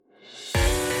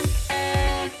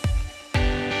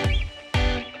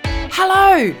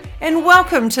Hello, and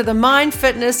welcome to the Mind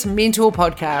Fitness Mentor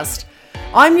Podcast.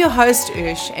 I'm your host,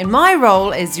 Ursh, and my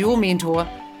role as your mentor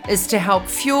is to help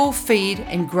fuel, feed,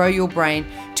 and grow your brain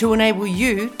to enable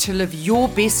you to live your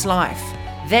best life.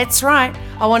 That's right,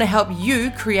 I want to help you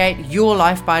create your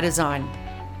life by design.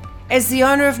 As the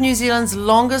owner of New Zealand's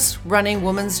longest running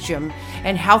women's gym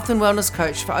and health and wellness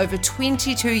coach for over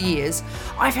 22 years,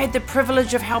 I've had the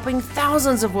privilege of helping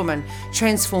thousands of women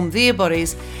transform their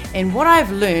bodies, and what I've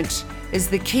learnt is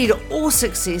the key to all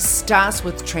success starts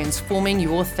with transforming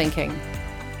your thinking.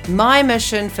 My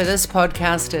mission for this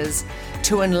podcast is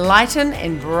to enlighten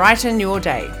and brighten your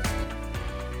day.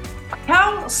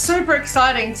 How super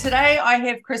exciting. Today I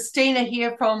have Christina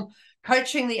here from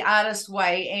Coaching the Artist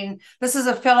Way, and this is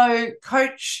a fellow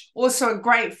coach, also a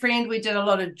great friend. We did a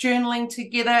lot of journaling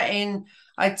together, and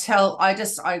I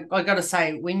gotta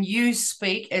say, when you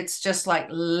speak, it's just like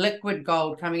liquid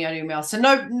gold coming out of your mouth. So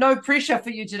no pressure for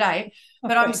you today,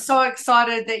 but I'm so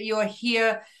excited that you're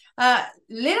here.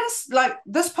 This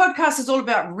podcast is all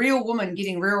about real women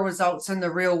getting real results in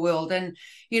the real world, and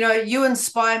you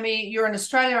inspire me. You're in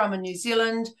Australia, I'm in New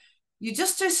Zealand. You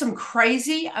just do some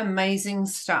crazy, amazing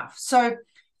stuff. So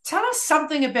tell us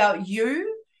something about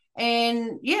you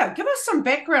and give us some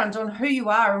background on who you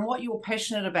are and what you're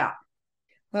passionate about.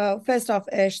 Well, first off,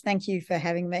 Ursh, thank you for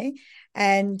having me.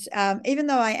 And even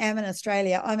though I am in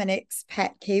Australia, I'm an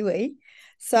expat Kiwi.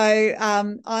 So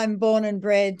I'm born and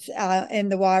bred in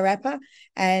the Wairarapa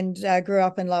and grew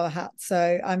up in Lower Hutt.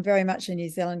 So I'm very much a New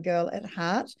Zealand girl at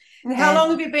heart. And how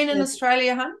long have you been in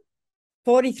Australia, hun?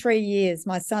 43 years.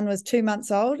 My son was 2 months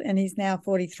old and he's now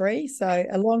 43, so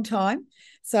a long time.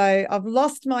 So I've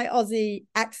lost my Aussie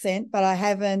accent, but I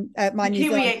haven't my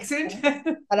New Kiwi Zealand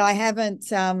accent. But I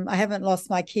haven't lost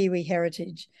my Kiwi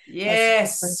heritage.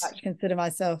 Yes. I very much consider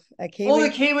myself a Kiwi. All the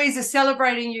Kiwis are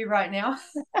celebrating you right now.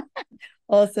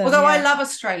 Awesome. Although I love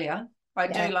Australia. I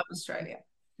do love Australia.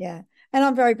 Yeah. And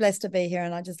I'm very blessed to be here,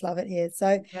 and I just love it here.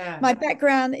 So my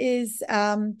background is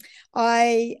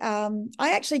I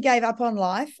actually gave up on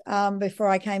life before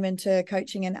I came into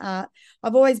coaching and art.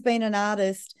 I've always been an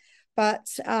artist, but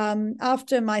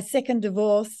after my second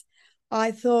divorce,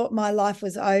 I thought my life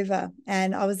was over,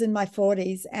 and I was in my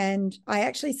 40s, and I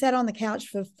actually sat on the couch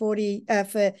for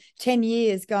 10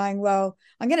 years going, well,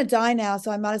 I'm going to die now, so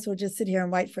I might as well just sit here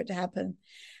and wait for it to happen.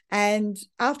 And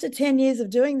after 10 years of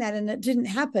doing that and it didn't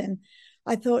happen,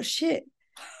 I thought, shit,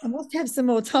 I must have some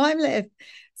more time left.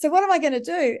 So what am I going to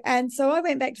do? And so I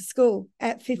went back to school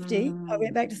at 50. I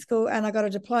went back to school and I got a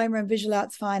diploma in visual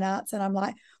arts, fine arts. And I'm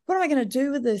like, what am I going to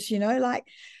do with this? Like,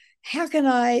 how can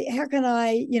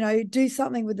I, do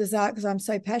something with this art? Because I'm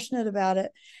so passionate about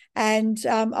it. And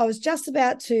I was just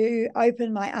about to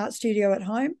open my art studio at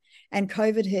home and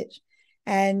COVID hit.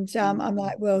 And I'm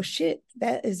like, well, shit,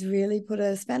 that has really put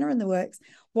a spanner in the works.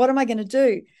 What am I going to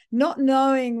do? Not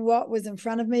knowing what was in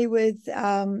front of me with,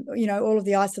 all of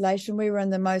the isolation. We were in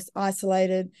the most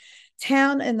isolated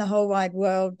town in the whole wide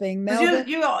world, being Melbourne.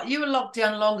 You were locked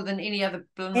down longer than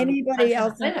anybody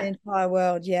else in the entire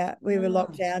world. Yeah, we were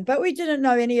locked down. But we didn't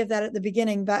know any of that at the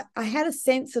beginning. But I had a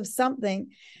sense of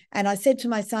something. And I said to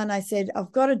my son,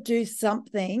 I've got to do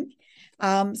something.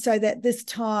 So that this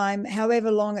time, however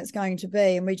long it's going to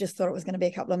be, and we just thought it was going to be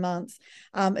a couple of months,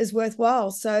 is worthwhile.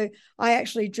 So I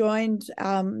actually joined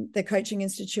the Coaching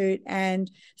Institute and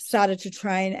started to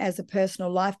train as a personal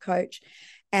life coach.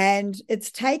 And it's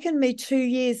taken me 2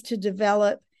 years to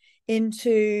develop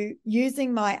into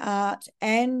using my art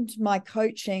and my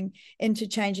coaching into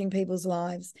changing people's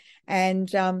lives. And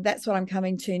that's what I'm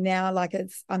coming to now.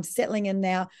 I'm settling in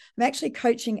now. I'm actually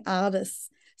coaching artists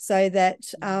so that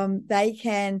they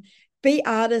can be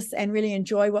artists and really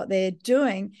enjoy what they're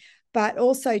doing, but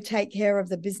also take care of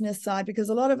the business side. Because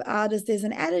a lot of artists, there's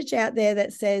an adage out there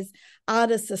that says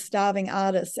artists are starving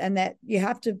artists, and that you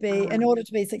have to be, in order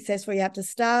to be successful, you have to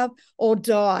starve or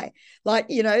die.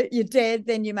 You're dead,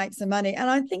 then you make some money.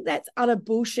 And I think that's utter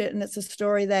bullshit. And it's a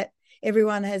story that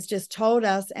everyone has just told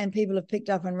us and people have picked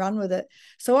up and run with it.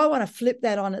 So I want to flip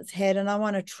that on its head, and I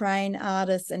want to train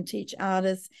artists and teach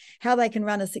artists how they can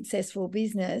run a successful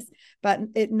business, but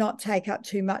it not take up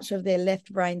too much of their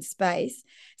left brain space,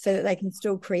 so that they can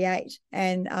still create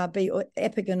and be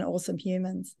epic and awesome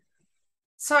humans.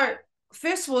 So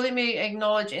first of all, let me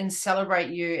acknowledge and celebrate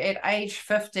you at age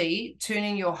 50,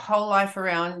 turning your whole life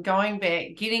around, going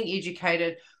back, getting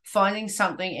educated, finding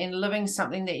something and living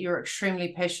something that you're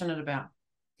extremely passionate about.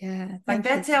 Yeah.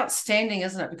 That's outstanding,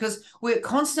 isn't it? Because we're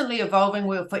constantly evolving,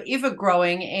 we're forever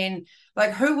growing, and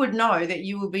who would know that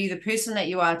you will be the person that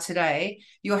you are today?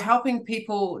 You're helping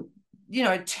people,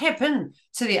 tap in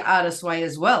to the artist way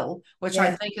as well, which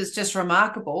I think is just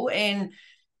remarkable. And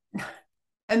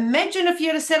Imagine if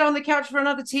you had sat on the couch for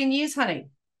another 10 years, honey.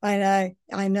 I know.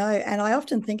 And I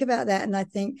often think about that and I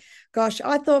think, gosh,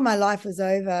 I thought my life was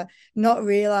over, not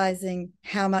realizing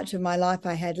how much of my life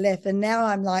I had left. And now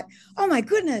I'm like, oh my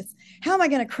goodness, how am I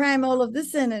going to cram all of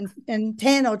this in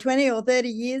 10 or 20 or 30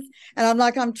 years? And I'm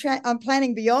like, I'm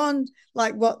planning beyond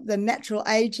like what the natural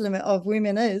age limit of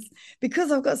women is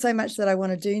because I've got so much that I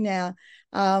want to do now.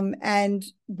 And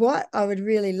what I would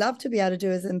really love to be able to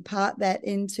do is impart that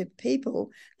into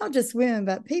people, not just women,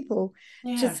 but people to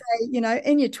Yeah. say,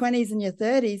 in your 20s and your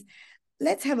 30s,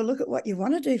 let's have a look at what you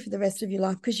want to do for the rest of your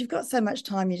life because you've got so much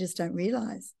time you just don't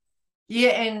realize.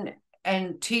 Yeah,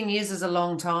 and 10 years is a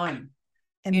long time.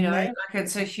 Amazing. Like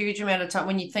it's a huge amount of time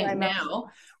when you think So much. now.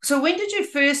 So when did you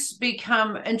first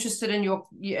become interested in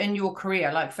your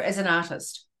career, like as an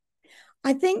artist?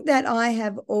 I think that I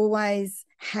have always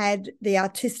had the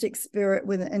artistic spirit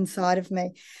within inside of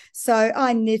me. So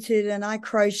I knitted and I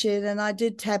crocheted and I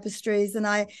did tapestries and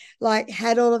I like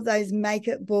had all of those make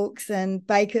it books and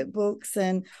bake it books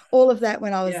and all of that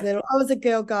when I was Yeah. little. I was a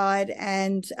girl guide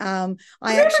and I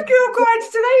Remember actually Girl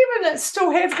Guides? Do they even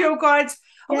still have Girl Guides?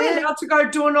 Are we yeah. allowed to go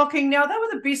door knocking now? They were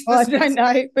the best Oh, I don't biscuits.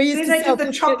 know. We used Then to they sell did the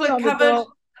biscuits chocolate on the covered. door.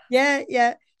 Yeah,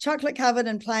 yeah. Chocolate covered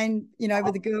and plain, with the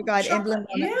Oh, Girl Guide chocolate. emblem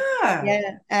on it. Yeah.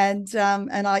 Yeah.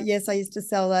 And I used to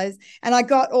sell those. And I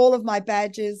got all of my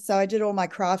badges. So I did all my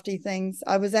crafty things.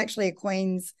 I was actually a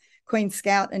Queen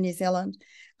Scout in New Zealand,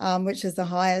 which is the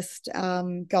highest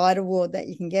guide award that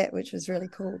you can get, which was really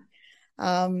cool.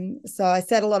 So I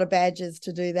set a lot of badges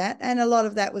to do that. And a lot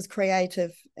of that was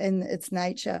creative in its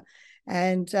nature.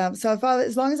 And so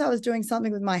as long as I was doing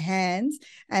something with my hands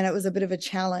and it was a bit of a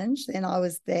challenge, then I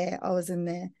was there. I was in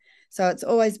there. So it's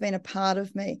always been a part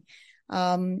of me.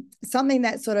 Something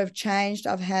that sort of changed.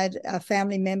 I've had a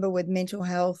family member with mental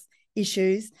health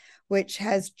issues, which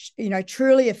has,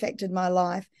 truly affected my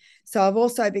life. So I've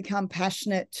also become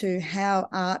passionate to how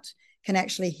art can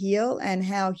actually heal and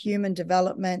how human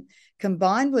development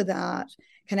combined with art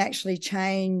can actually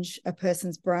change a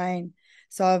person's brain.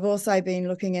 So I've also been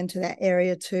looking into that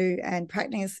area too and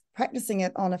practicing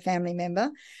it on a family member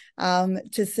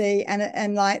to see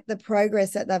and like the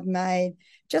progress that they've made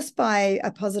just by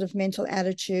a positive mental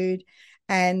attitude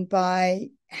and by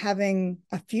having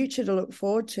a future to look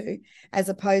forward to as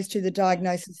opposed to the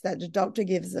diagnosis that the doctor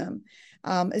gives them.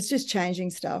 It's just changing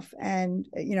stuff. And,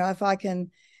 if I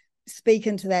can speak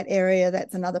into that area,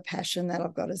 that's another passion that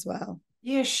I've got as well.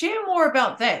 Yeah, share more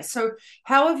about that. So,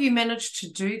 how have you managed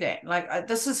to do that? Like,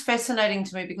 this is fascinating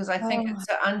to me because I think Oh, it's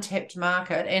an untapped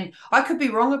market, and I could be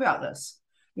wrong about this,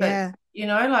 but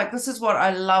yeah. like this is what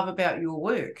I love about your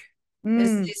work.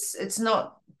 Is Mm, this?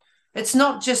 It's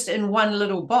not just in one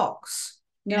little box.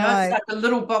 It's no. like a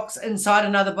little box inside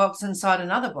another box inside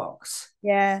another box.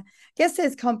 Yeah. Guess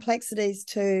there's complexities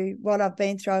to what I've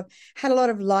been through. I've had a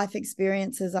lot of life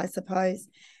experiences, I suppose.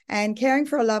 And caring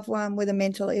for a loved one with a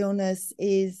mental illness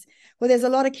is, well, there's a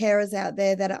lot of carers out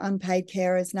there that are unpaid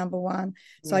carers, number one.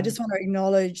 So I Yeah, just want to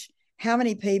acknowledge how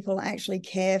many people actually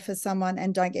care for someone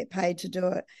and don't get paid to do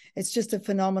it. It's just a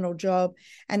phenomenal job.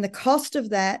 And the cost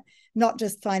of that, not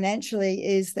just financially,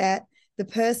 is that the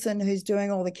person who's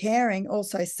doing all the caring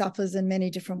also suffers in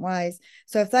many different ways.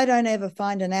 So if they don't ever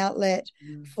find an outlet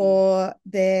for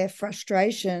their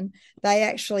frustration, they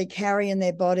actually carry in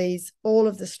their bodies all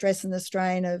of the stress and the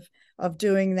strain of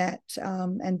doing that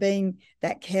and being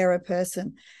that carer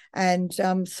person. And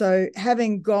so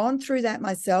having gone through that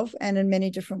myself and in many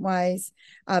different ways,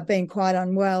 being quite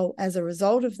unwell as a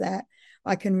result of that,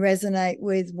 I can resonate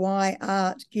with why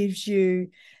art gives you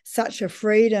such a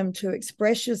freedom to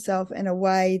express yourself in a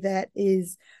way that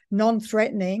is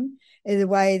non-threatening, in a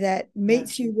way that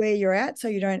meets you where you're at, so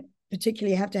you don't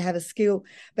particularly have to have a skill.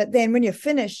 But then when you're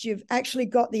finished, you've actually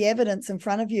got the evidence in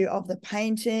front of you of the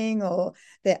painting or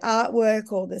the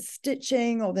artwork or the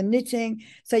stitching or the knitting.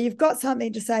 So you've got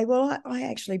something to say, well, I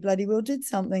actually bloody well did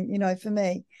something, for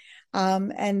me.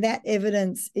 And that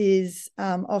evidence is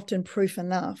often proof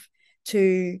enough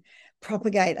to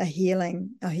propagate a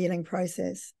healing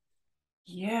process.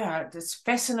 yeah, it's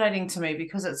fascinating to me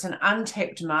because it's an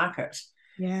untapped market.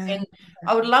 Yeah. And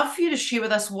I would love for you to share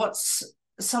with us what's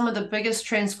some of the biggest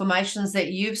transformations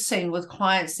that you've seen with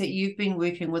clients that you've been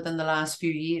working with in the last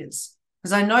few years.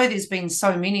 Because I know there's been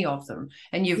so many of them,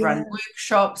 and you've run Yeah.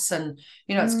 workshops, and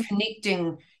it's Mm.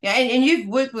 connecting. Yeah, and you've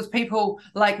worked with people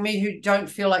like me who don't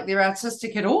feel like they're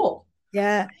artistic at all.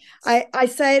 Yeah. I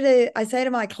say to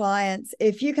my clients,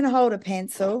 if you can hold a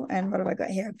pencil, and what have I got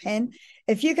here? A pen.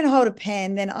 If you can hold a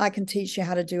pen, then I can teach you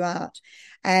how to do art.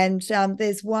 And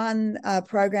there's one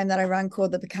program that I run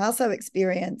called the Picasso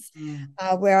Experience,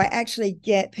 where I actually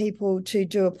get people to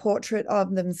do a portrait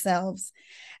of themselves.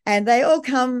 And they all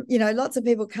come, lots of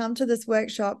people come to this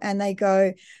workshop and they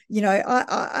go,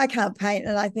 I can't paint.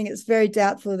 And I think it's very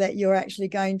doubtful that you're actually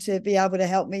going to be able to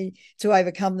help me to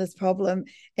overcome this problem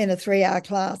in a 3-hour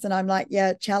class. And I'm like,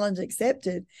 yeah, challenge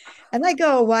accepted. And they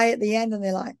go away at the end and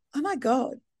they're like, oh my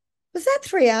God, was that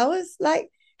 3 hours?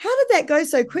 Like, how did that go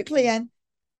so quickly? And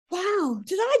wow,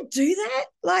 did I do that?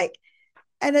 Like,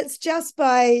 and it's just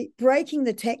by breaking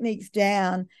the techniques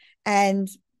down and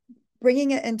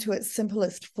bringing it into its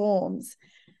simplest forms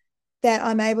that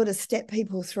I'm able to step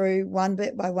people through one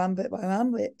bit by one bit by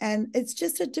one bit. And it's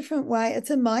just a different way.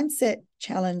 It's a mindset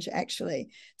challenge, actually,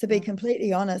 to be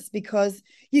completely honest, because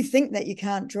you think that you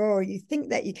can't draw or you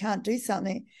think that you can't do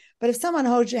something. But if someone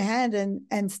holds your hand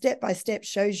and step by step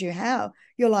shows you how,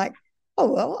 you're like,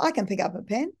 oh, well, I can pick up a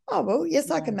pen. Oh, well,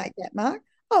 yes, I can make that mark.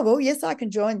 Oh, well, yes, I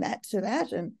can join that to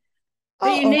that. And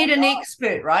but you need an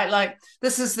expert, right? Like,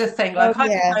 this is the thing. Like, I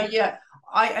could go, yeah,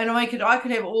 I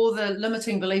could have all the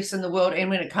limiting beliefs in the world, and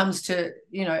when it comes to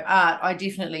art, I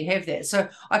definitely have that. So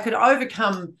I could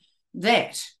overcome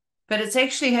that. But it's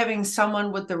actually having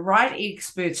someone with the right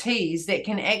expertise that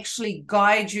can actually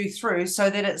guide you through so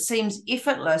that it seems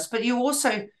effortless. But you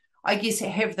also, I guess,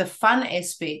 have the fun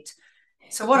aspect.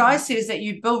 So what I see is that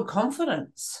you build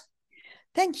confidence.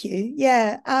 Thank you.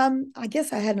 Yeah. I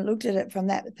guess I hadn't looked at it from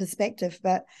that perspective,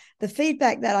 but the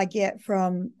feedback that I get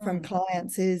from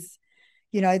clients is,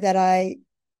 that I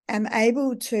am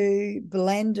able to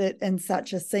blend it in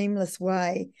such a seamless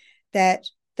way that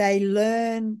they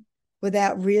learn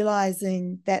without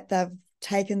realizing that they've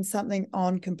taken something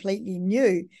on completely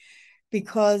new.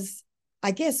 Because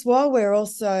I guess while we're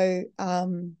also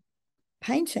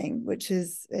painting, which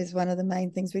is one of the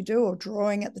main things we do, or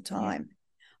drawing at the time,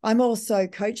 I'm also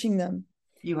coaching them.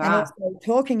 You are. And also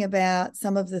talking about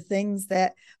some of the things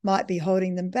that might be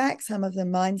holding them back, some of the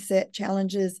mindset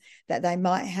challenges that they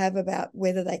might have about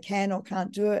whether they can or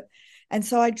can't do it. And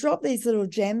so I drop these little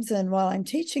gems in while I'm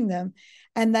teaching them.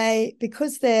 And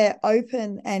because they're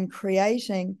open and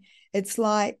creating, it's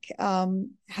like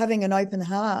having an open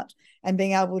heart and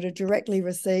being able to directly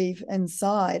receive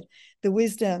inside the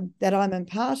wisdom that I'm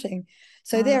imparting.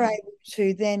 So they're able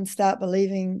to then start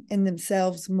believing in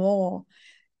themselves more.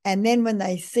 And then when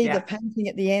they see the painting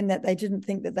at the end that they didn't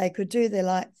think that they could do, they're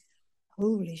like,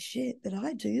 holy shit, did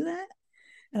I do that?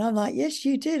 And I'm like, yes,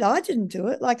 you did. I didn't do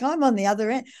it. Like, I'm on the other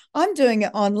end. I'm doing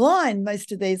it online,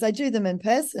 most of these. I do them in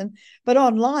person, but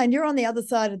online, you're on the other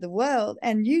side of the world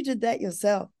and you did that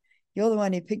yourself. You're the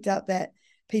one who picked up that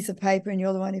piece of paper and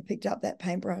you're the one who picked up that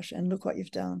paintbrush, and look what you've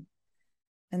done.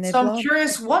 And so I'm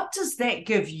curious, what does that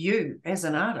give you as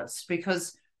an artist?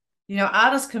 Because,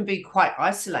 artists can be quite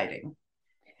isolating.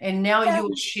 And now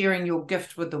you're sharing your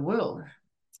gift with the world.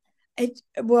 It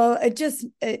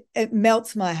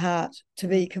melts my heart, to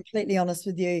be completely honest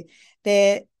with you.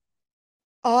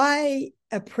 I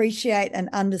appreciate and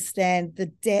understand the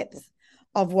depth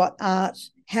of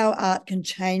how art can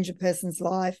change a person's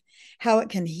life, how it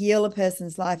can heal a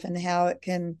person's life, and how it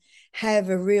can have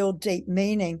a real deep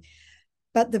meaning.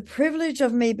 But the privilege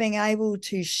of me being able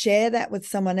to share that with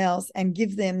someone else and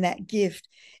give them that gift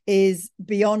is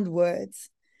beyond words.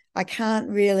 I can't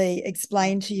really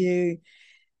explain to you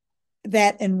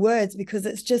that in words, because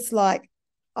it's just like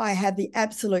I have the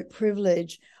absolute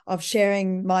privilege of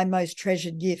sharing my most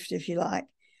treasured gift, if you like,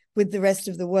 with the rest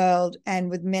of the world and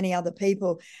with many other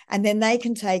people. And then they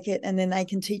can take it and then they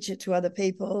can teach it to other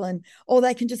people, or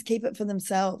they can just keep it for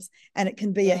themselves. And it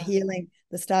can be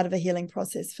the start of a healing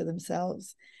process for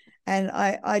themselves. And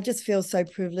I just feel so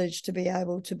privileged to be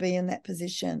able to be in that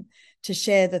position to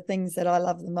share the things that I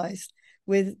love the most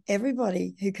with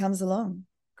everybody who comes along.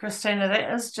 Christina,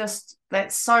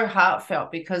 that's so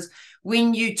heartfelt, because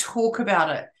when you talk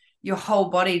about it, your whole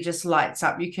body just lights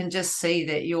up. You can just see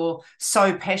that you're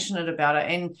so passionate about it.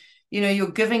 And,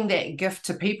 you're giving that gift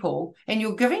to people and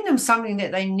you're giving them something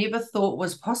that they never thought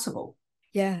was possible.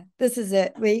 Yeah, this is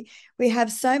it. We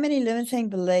have so many limiting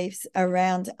beliefs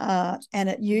around art, and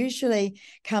it usually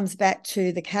comes back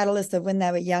to the catalyst of when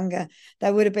they were younger. They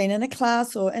would have been in a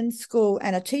class or in school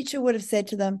and a teacher would have said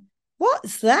to them,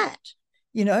 what's that?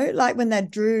 Like when they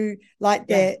drew like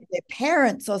their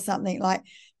parents or something, like,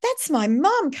 that's my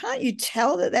mum. Can't you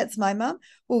tell that that's my mum?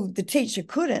 Well, the teacher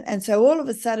couldn't. And so all of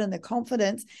a sudden the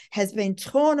confidence has been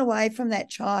torn away from that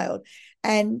child.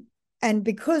 And and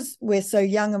because we're so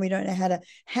young and we don't know how to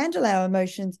handle our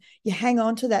emotions, you hang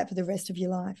on to that for the rest of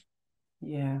your life.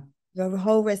 Yeah. The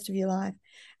whole rest of your life.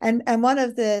 And one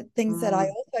of the things that I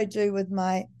also do with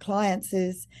my clients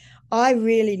is I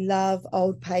really love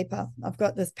old paper. I've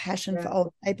got this passion for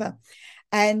old paper.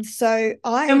 And so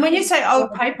And when you say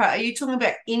old paper, are you talking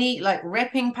about any like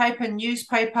wrapping paper,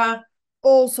 newspaper?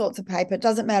 All sorts of paper. It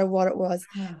doesn't matter what it was.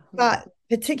 But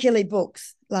particularly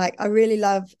books. Like I really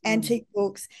love antique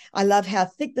books. I love how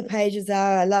thick the pages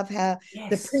are. I love how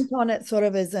the print on it sort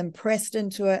of is impressed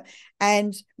into it.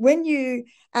 And when you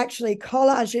actually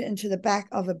collage it into the back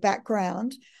of a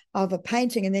background of a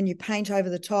painting and then you paint over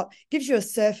the top, gives you a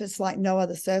surface like no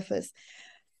other surface.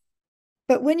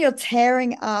 But when you're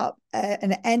tearing up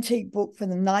an antique book from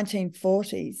the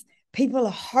 1940s, people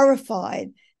are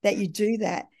horrified that you do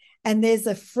that. And there's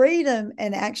a freedom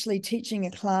in actually teaching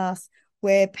a class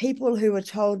where people who are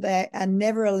told they are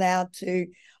never allowed to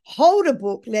hold a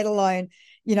book, let alone,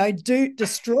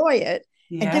 destroy it,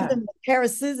 and give them a pair of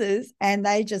scissors and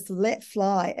they just let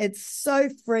fly. It's so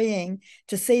freeing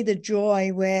to see the joy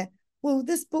where, well,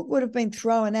 this book would have been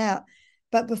thrown out.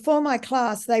 But before my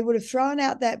class, they would have thrown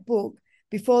out that book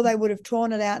before they would have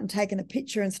torn it out and taken a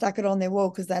picture and stuck it on their wall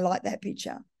because they like that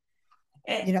picture.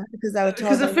 Because they were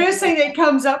told. Because the first thing that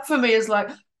comes up for me is like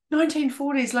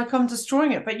 1940s, like I'm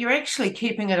destroying it, but you're actually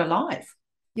keeping it alive.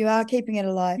 You are keeping it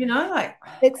alive. Like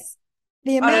it's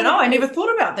the amount. I don't know. I never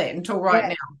thought about that until right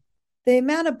now. The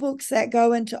amount of books that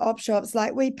go into op shops,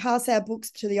 like we pass our books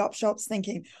to the op shops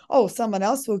thinking, oh, someone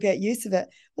else will get use of it.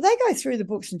 Well, they go through the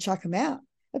books and chuck them out.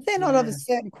 If they're not of a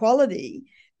certain quality,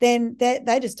 then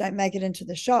they just don't make it into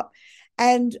the shop.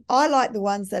 And I like the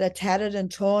ones that are tattered and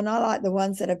torn. I like the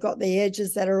ones that have got the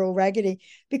edges that are all raggedy,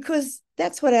 because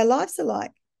that's what our lives are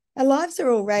like. Our lives are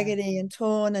all raggedy and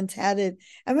torn and tattered.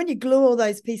 And when you glue all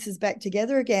those pieces back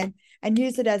together again and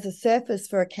use it as a surface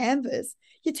for a canvas,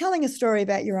 you're telling a story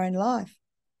about your own life.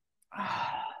 Oh,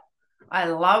 I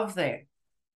love that.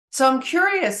 So I'm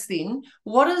curious then,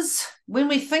 when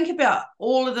we think about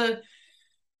all of the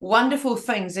wonderful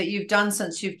things that you've done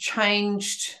since you've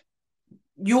changed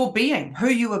your being, who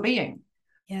you were being,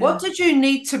 what did you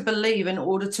need to believe in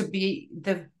order to be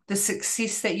the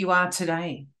success that you are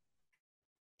today?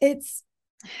 It's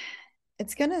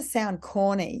going to sound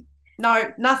corny.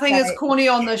 No, nothing is corny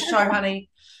on this show, honey.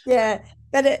 Yeah,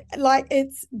 but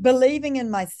it's believing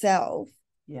in myself.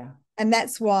 Yeah. And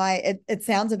that's why it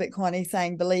sounds a bit corny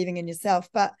saying believing in yourself.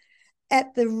 But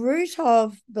at the root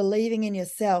of believing in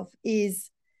yourself is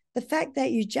the fact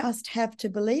that you just have to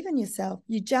believe in yourself.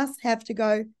 You just have to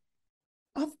go,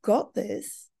 I've got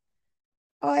this.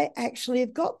 I actually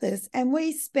have got this. And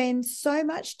we spend so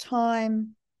much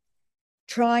time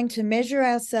trying to measure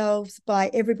ourselves by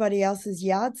everybody else's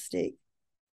yardstick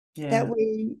that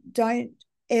we don't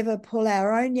ever pull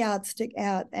our own yardstick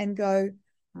out and go,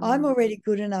 I'm already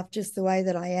good enough just the way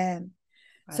that I am.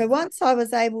 So once I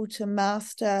was able to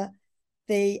master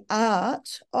the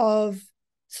art of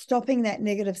stopping that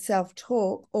negative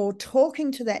self-talk or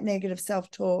talking to that negative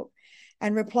self-talk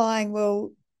and replying,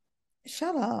 well,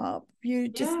 shut up. You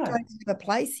just don't have a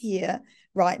place here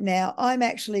right now. I'm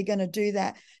actually going to do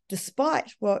that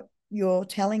despite what you're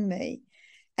telling me,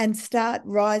 and start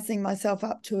rising myself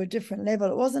up to a different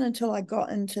level. It wasn't until I got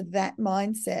into that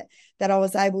mindset that I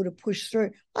was able to push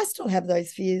through. I still have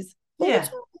those fears all the time.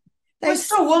 We're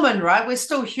still women, right? We're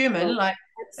still human. Like,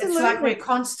 absolutely. It's like we're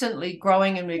constantly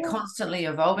growing and we're constantly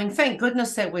evolving. Thank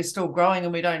goodness that we're still growing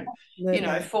and we don't,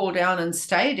 fall down and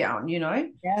stay down,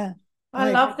 Yeah.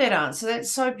 I love that answer.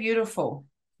 That's so beautiful.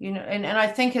 And I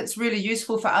think it's really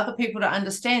useful for other people to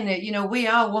understand that, we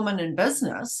are women in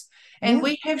business and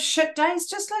we have shit days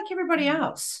just like everybody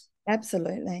else.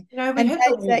 Absolutely. And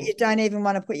days that you don't even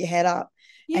want to put your head up.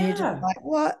 And you're just like,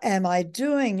 what am I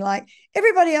doing? Like,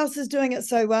 everybody else is doing it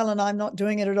so well and I'm not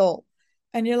doing it at all.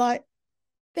 And you're like,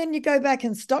 then you go back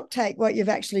and stock take what you've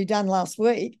actually done last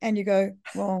week and you go,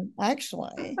 well,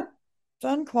 actually,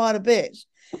 done quite a bit,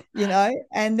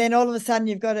 and then all of a sudden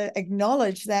you've got to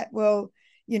acknowledge that, well,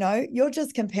 you're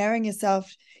just comparing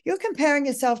yourself. You're comparing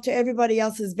yourself to everybody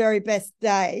else's very best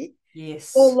day.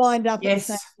 Yes. All lined up at the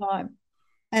same time.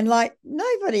 And like,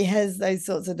 nobody has those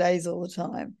sorts of days all the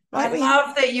time. Like, I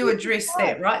love that you address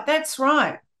that, right? That's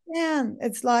right. Down.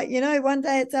 It's like, one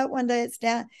day it's up, one day it's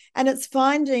down. And it's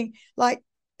finding, like,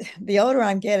 the older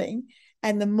I'm getting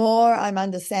and the more I'm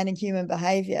understanding human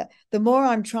behavior, the more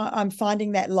I'm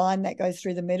finding that line that goes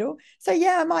through the middle. So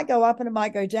I might go up and it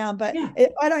might go down, but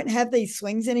I don't have these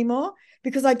swings anymore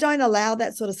because I don't allow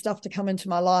that sort of stuff to come into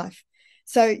my life.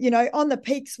 So, on the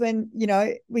peaks when,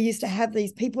 we used to have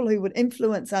these people who would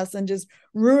influence us and just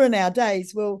ruin our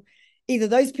days. Well, either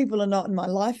those people are not in my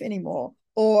life anymore,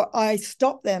 or I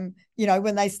stop them,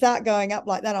 when they start going up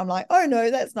like that. I'm like, oh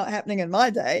no, that's not happening in my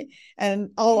day.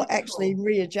 And I'll actually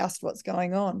readjust what's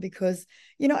going on, because,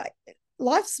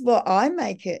 life's what I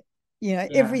make it,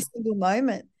 every single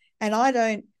moment. And I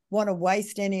don't want to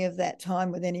waste any of that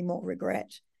time with any more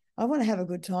regret. I want to have a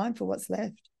good time for what's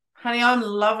left. Honey, I'm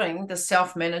loving the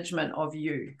self-management of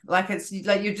you. Like, it's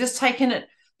like you've just taken it,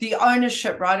 the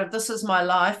ownership, right, of this is my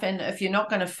life. And if you're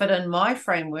not going to fit in my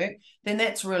framework, then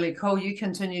that's really cool. You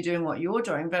continue doing what you're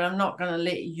doing, but I'm not going to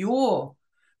let your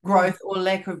growth or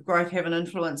lack of growth have an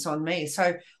influence on me.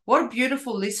 So what a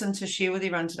beautiful lesson to share with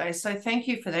everyone today. So thank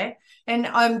you for that. And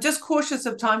I'm just cautious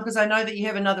of time because I know that you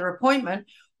have another appointment.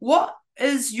 What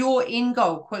is your end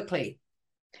goal, quickly?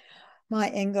 My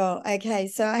end goal. Okay,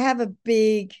 so I have a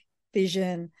big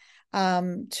vision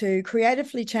to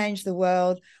creatively change the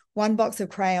world one box of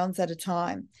crayons at a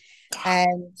time.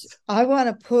 And I want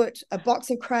to put a box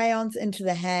of crayons into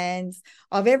the hands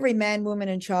of every man, woman,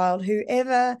 and child,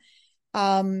 whoever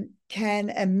can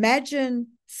imagine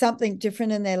something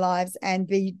different in their lives and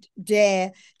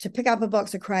dare to pick up a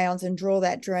box of crayons and draw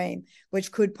that dream,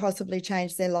 which could possibly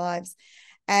change their lives.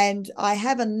 And I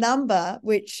have a number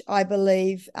which I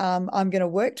believe I'm going to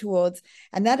work towards,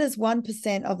 and that is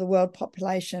 1% of the world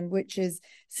population, which is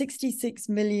 66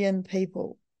 million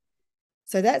people.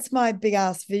 So that's my big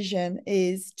ass vision,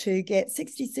 is to get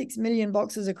 66 million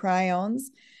boxes of crayons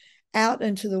out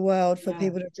into the world for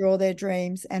people to draw their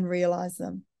dreams and realize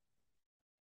them.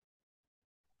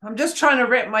 I'm just trying to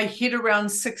wrap my head around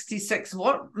 66,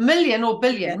 what? Million or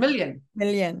billion? Million.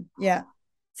 Million, yeah.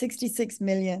 66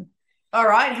 million. All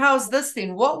right, how's this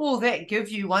then? What will that give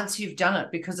you once you've done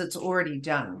it? Because it's already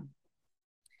done.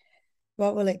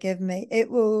 What will it give me?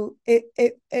 It won't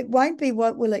be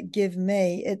what will it give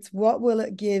me. It's what will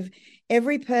it give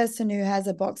every person who has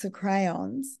a box of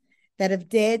crayons that have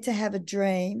dared to have a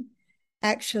dream,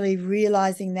 actually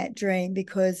realizing that dream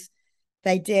because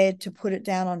they dared to put it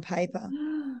down on paper.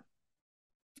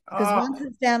 Because once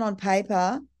it's down on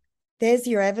paper, there's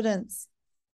your evidence.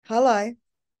 Hello.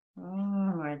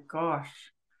 Oh my gosh.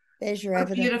 There's your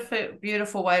evidence. Beautiful,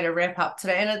 beautiful way to wrap up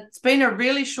today. And it's been a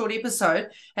really short episode,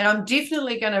 and I'm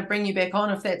definitely going to bring you back on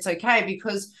if that's okay,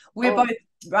 because we're both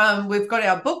we've got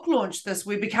our book launch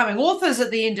we're becoming authors at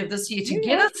the end of this year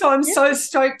together. So I'm so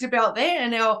stoked about that.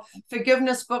 And our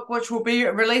forgiveness book, which will be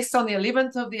released on the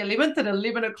 11th of the 11th at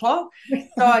 11 o'clock.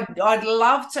 So I'd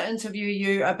love to interview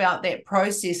you about that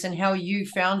process and how you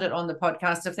found it on the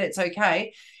podcast, if that's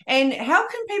okay. And how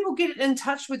can people get in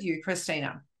touch with you,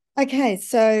 Christina? Okay,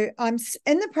 so I'm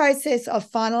in the process of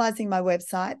finalizing my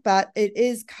website, but it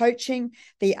is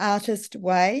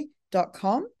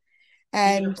coachingtheartistway.com.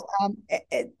 And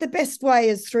the best way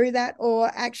is through that,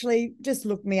 or actually just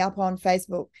look me up on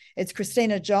Facebook. It's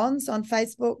Christina Johns on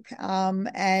Facebook,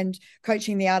 and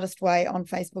Coaching the Artist Way on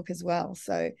Facebook as well.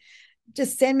 So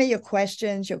just send me your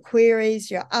questions, your queries,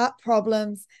 your art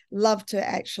problems. Love to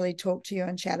actually talk to you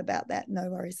and chat about that. No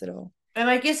worries at all. And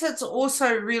I guess it's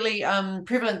also really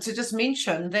prevalent to just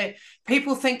mention that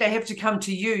people think they have to come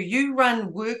to you. You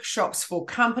run workshops for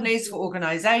companies, for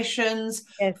organizations,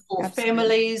 for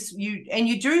families.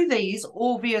 You do these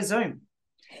all via Zoom.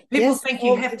 People think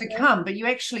you have to come, but you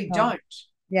actually don't.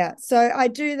 Yeah. So I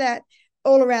do that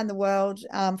all around the world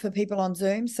for people on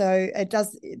Zoom. So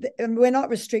we're not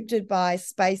restricted by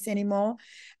space anymore.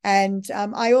 And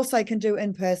I also can do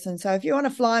in person. So if you want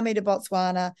to fly me to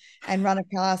Botswana and run a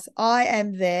class, I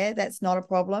am there. That's not a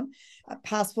problem.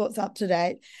 Passport's up to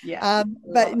date. Yeah.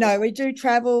 But no, we do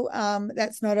travel.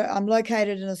 That's not. I'm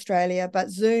located in Australia, but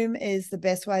Zoom is the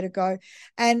best way to go.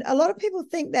 And a lot of people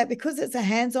think that because it's a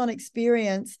hands-on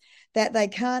experience, that they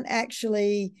can't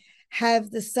actually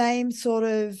have the same sort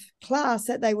of class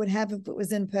that they would have if it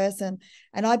was in person.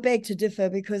 And I beg to differ,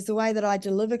 because the way that I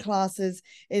deliver classes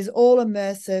is all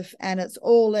immersive and it's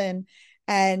all in,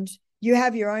 and you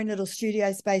have your own little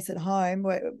studio space at home,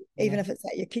 even if it's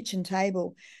at your kitchen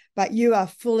table, but you are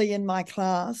fully in my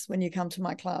class when you come to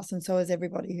my class, and so is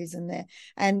everybody who's in there.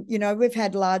 And, we've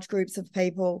had large groups of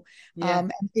people,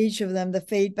 and each of them, the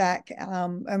feedback,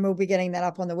 and we'll be getting that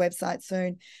up on the website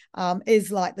soon,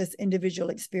 is like this individual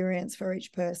experience for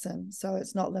each person. So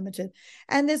it's not limited.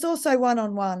 And there's also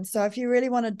one-on-one. So if you really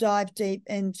want to dive deep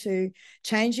into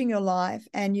changing your life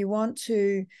and you want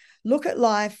to look at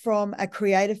life from a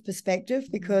creative perspective,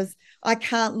 because I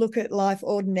can't look at life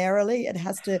ordinarily. It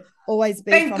has to always be.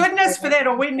 Thank goodness for that,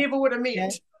 or we never would have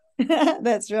met.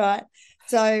 That's right.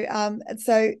 So,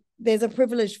 so there's a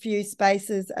privileged few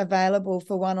spaces available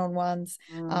for one-on-ones.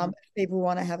 If people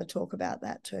want to have a talk about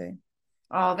that too.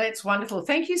 Oh, that's wonderful.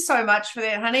 Thank you so much for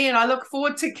that, honey. And I look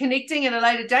forward to connecting at a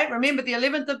later date. Remember, the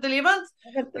 11th of the 11th,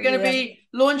 we're going to be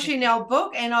launching our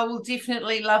book, and I will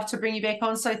definitely love to bring you back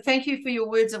on. So thank you for your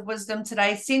words of wisdom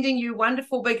today. Sending you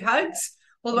wonderful big hugs,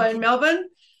 although in Melbourne.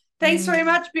 Thanks very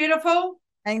much, beautiful.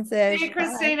 Thanks, Ursh. See you,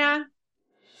 Christina.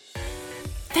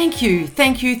 Thank you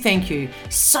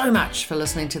so much for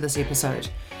listening to this episode.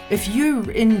 If you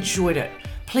enjoyed it,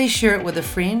 please share it with a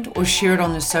friend or share it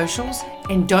on the socials,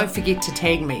 and don't forget to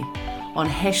tag me on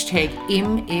 #MFM,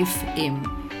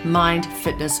 Mind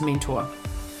Fitness Mentor.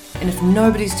 And if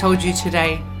nobody's told you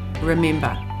today,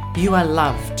 remember, you are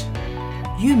loved,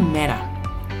 you matter,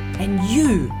 and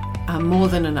you are more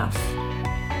than enough.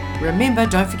 Remember,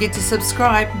 don't forget to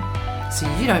subscribe so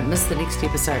you don't miss the next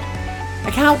episode.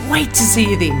 I can't wait to see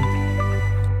you then.